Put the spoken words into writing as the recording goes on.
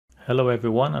Hello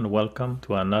everyone and welcome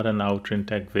to another Now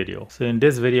Tech video. So in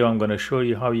this video I'm going to show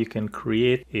you how you can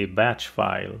create a batch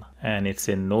file, and it's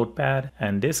in Notepad,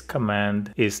 and this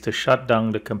command is to shut down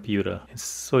the computer.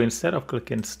 So instead of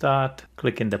clicking start,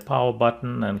 clicking the power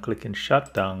button and clicking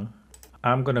shutdown,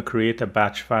 I'm going to create a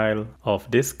batch file of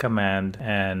this command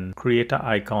and create an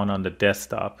icon on the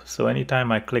desktop. So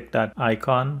anytime I click that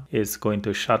icon, it's going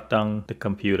to shut down the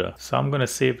computer. So I'm going to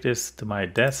save this to my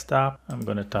desktop. I'm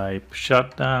going to type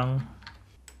shutdown.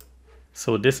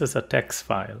 So this is a text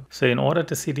file. So in order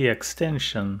to see the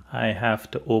extension, I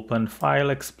have to open File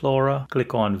Explorer,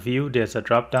 click on View. There's a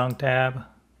drop-down tab.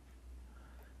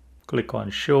 Click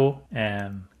on Show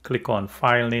and click on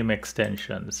File Name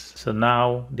Extensions. So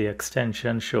now the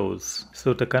extension shows.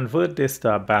 So to convert this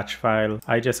to a batch file,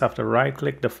 I just have to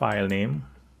right-click the file name,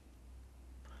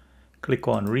 click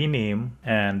on Rename,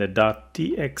 and the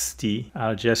 .txt,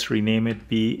 I'll just rename it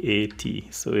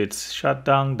BAT. So it's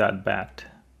shutdown.bat.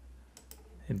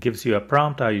 It gives you a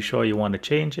prompt. Are you sure you want to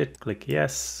change it? Click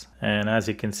yes. And as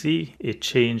you can see, it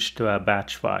changed to a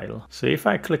batch file. So if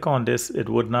I click on this, it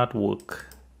would not work.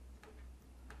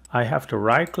 I have to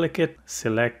right click it,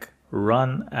 select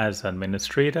Run as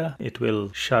Administrator. It will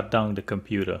shut down the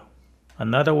computer.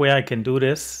 Another way I can do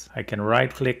this, I can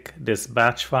right click this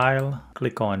batch file,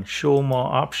 click on Show More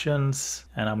Options,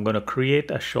 and I'm going to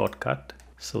create a shortcut.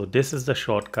 So this is the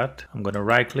shortcut. I'm going to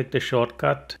right click the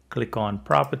shortcut, click on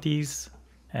Properties,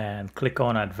 and click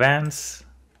on Advanced.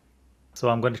 So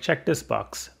I'm going to check this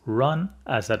box, Run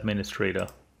as Administrator.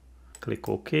 Click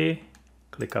OK,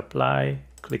 click Apply,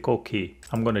 click OK.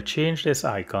 I'm going to change this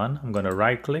icon. I'm going to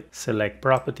right click, select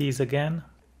Properties again,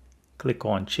 click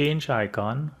on Change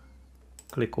Icon,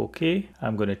 click OK.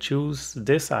 I'm going to choose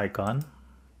this icon,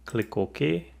 click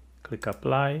OK, click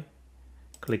Apply,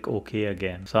 click OK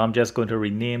again. So I'm just going to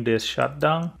rename this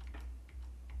Shutdown.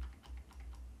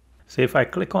 So if I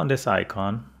click on this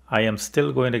icon, I am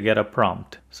still going to get a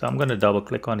prompt. So I'm going to double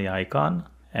click on the icon,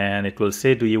 and it will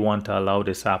say, do you want to allow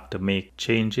this app to make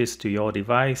changes to your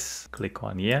device? Click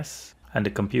on yes, and the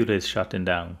computer is shutting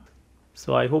down.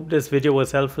 So I hope this video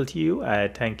was helpful to you. I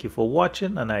thank you for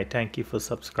watching, and I thank you for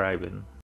subscribing.